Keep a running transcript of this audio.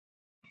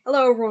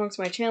Hello everyone, welcome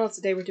to my channel.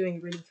 Today we're doing a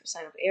reading for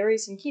sign of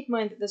Aries, and keep in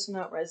mind that this will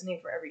not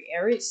resonate for every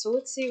Aries, so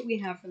let's see what we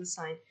have for the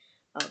sign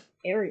of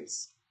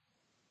Aries.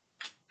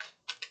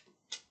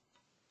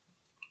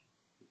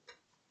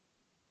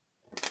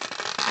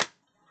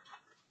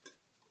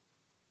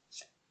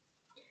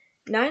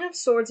 Nine of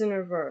Swords in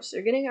reverse.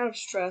 You're getting out of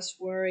stress,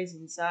 worries,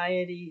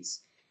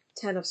 anxieties.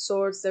 Ten of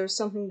Swords. There was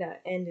something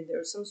that ended. There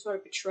was some sort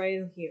of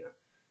betrayal here.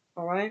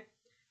 Alright?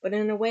 But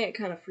in a way it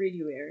kind of freed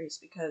you, Aries,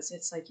 because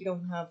it's like you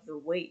don't have the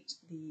weight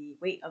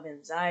of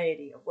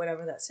anxiety of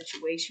whatever that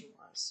situation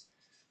was.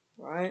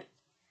 Right?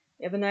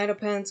 We have a Knight of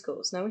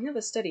Pentacles. Now we have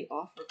a steady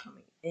offer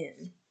coming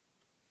in.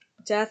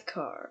 Death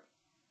card.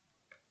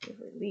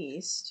 We've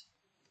released.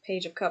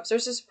 Page of Cups.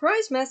 There's a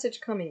surprise message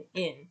coming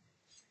in.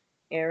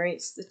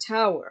 Aries. The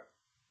Tower.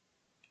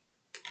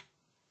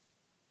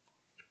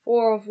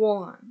 Four of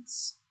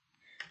Wands.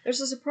 There's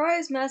a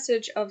surprise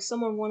message of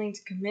someone wanting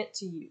to commit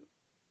to you.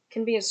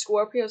 Can be a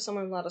Scorpio,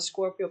 someone with a lot of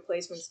Scorpio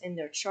placements in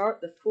their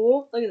chart. The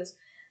Fool. Look at this.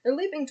 They're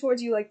leaping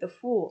towards you like the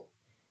Fool.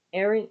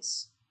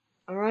 Aries.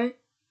 Alright?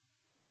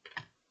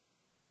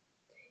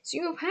 So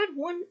you have had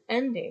one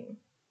ending.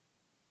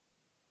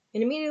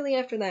 And immediately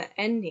after that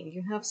ending,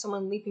 you have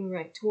someone leaping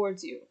right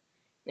towards you.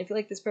 And I feel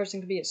like this person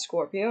could be a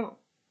Scorpio.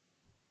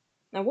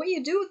 Now what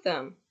you do with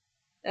them,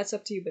 that's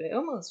up to you, but it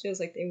almost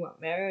feels like they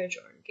want marriage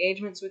or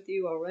engagements with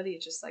you already.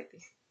 It's just like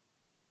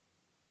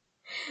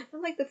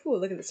they're like the Fool.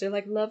 Look at this. They're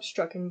like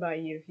love-strucken by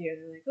you here.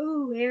 They're like,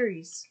 oh,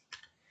 Aries.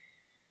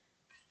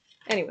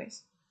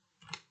 Anyways,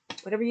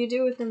 whatever you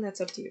do with them,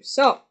 that's up to you.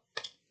 So,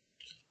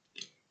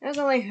 that's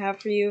all I have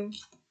for you.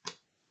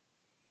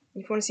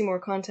 If you want to see more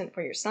content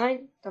for your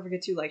sign, don't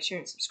forget to like, share,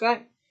 and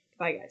subscribe.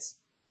 Bye, guys.